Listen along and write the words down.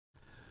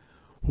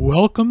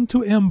Welcome to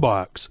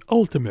MBOX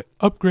Ultimate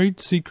Upgrade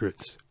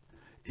Secrets.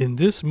 In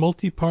this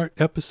multi-part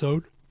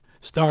episode,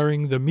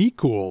 starring the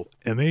Mecool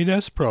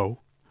M8S Pro,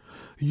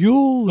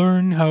 you'll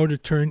learn how to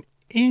turn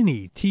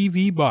any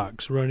TV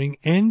box running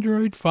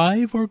Android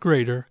 5 or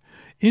greater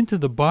into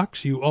the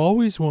box you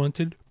always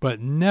wanted but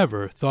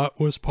never thought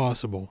was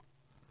possible.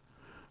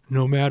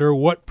 No matter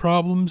what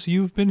problems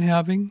you've been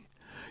having,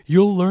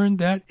 you'll learn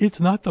that it's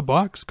not the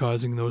box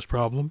causing those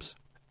problems,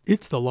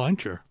 it's the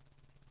launcher.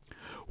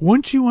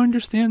 Once you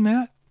understand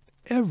that,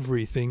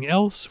 everything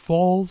else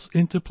falls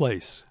into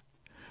place.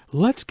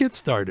 Let's get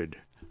started.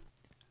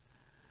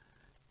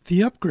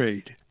 The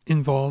upgrade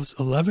involves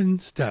 11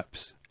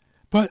 steps,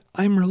 but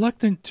I'm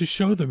reluctant to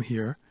show them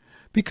here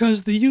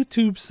because the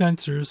YouTube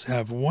censors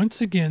have once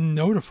again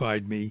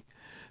notified me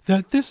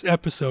that this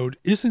episode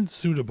isn't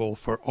suitable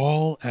for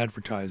all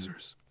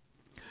advertisers.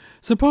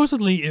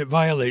 Supposedly it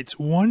violates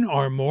one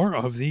or more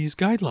of these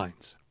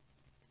guidelines.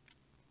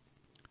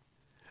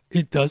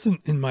 It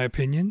doesn't, in my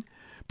opinion,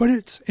 but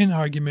it's an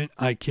argument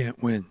I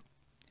can't win.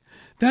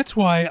 That's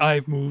why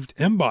I've moved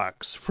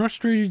MBOX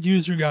Frustrated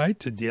User Guide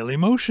to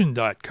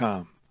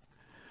dailymotion.com.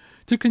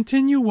 To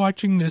continue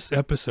watching this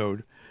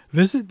episode,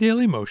 visit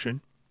Dailymotion,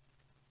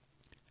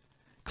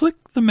 click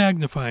the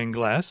magnifying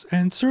glass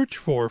and search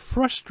for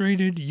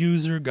Frustrated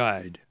User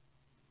Guide.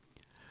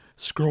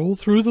 Scroll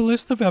through the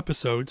list of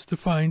episodes to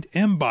find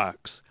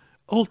MBOX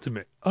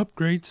Ultimate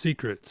Upgrade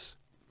Secrets.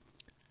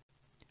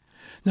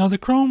 Now the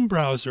Chrome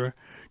browser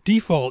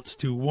defaults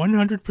to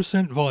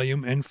 100%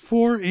 volume and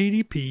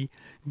 480p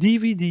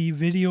DVD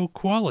video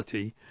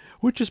quality,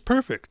 which is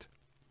perfect.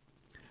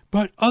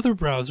 But other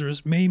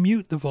browsers may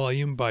mute the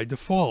volume by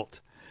default,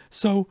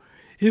 so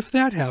if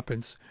that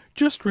happens,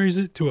 just raise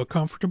it to a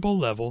comfortable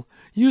level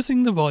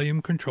using the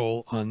volume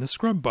control on the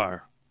scrub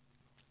bar.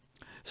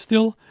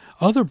 Still,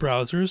 other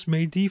browsers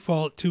may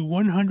default to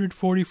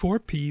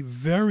 144p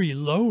very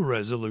low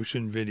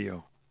resolution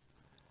video.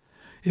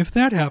 If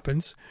that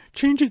happens,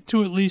 change it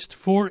to at least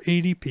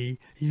 480p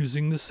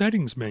using the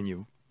settings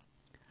menu.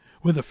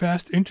 With a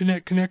fast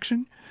internet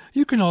connection,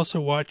 you can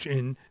also watch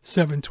in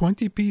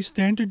 720p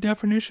standard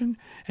definition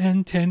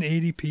and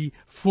 1080p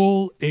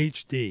full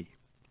HD.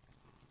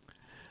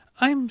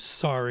 I'm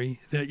sorry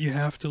that you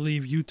have to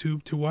leave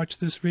YouTube to watch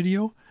this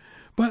video,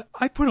 but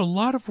I put a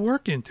lot of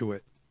work into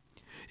it.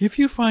 If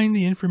you find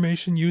the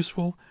information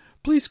useful,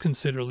 please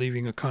consider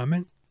leaving a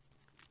comment.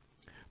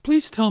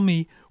 Please tell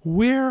me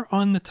where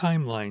on the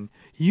timeline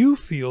you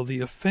feel the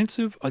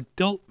offensive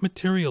adult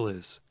material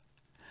is.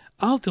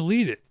 I'll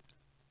delete it.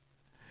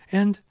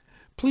 And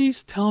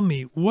please tell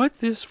me what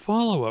this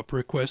follow-up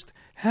request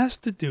has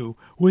to do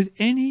with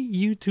any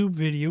YouTube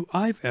video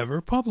I've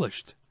ever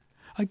published.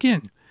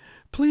 Again,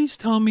 please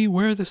tell me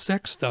where the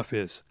sex stuff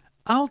is.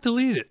 I'll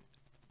delete it.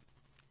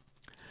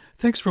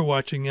 Thanks for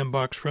watching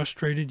MBOX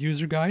Frustrated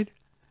User Guide.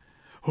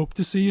 Hope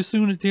to see you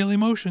soon at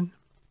Dailymotion.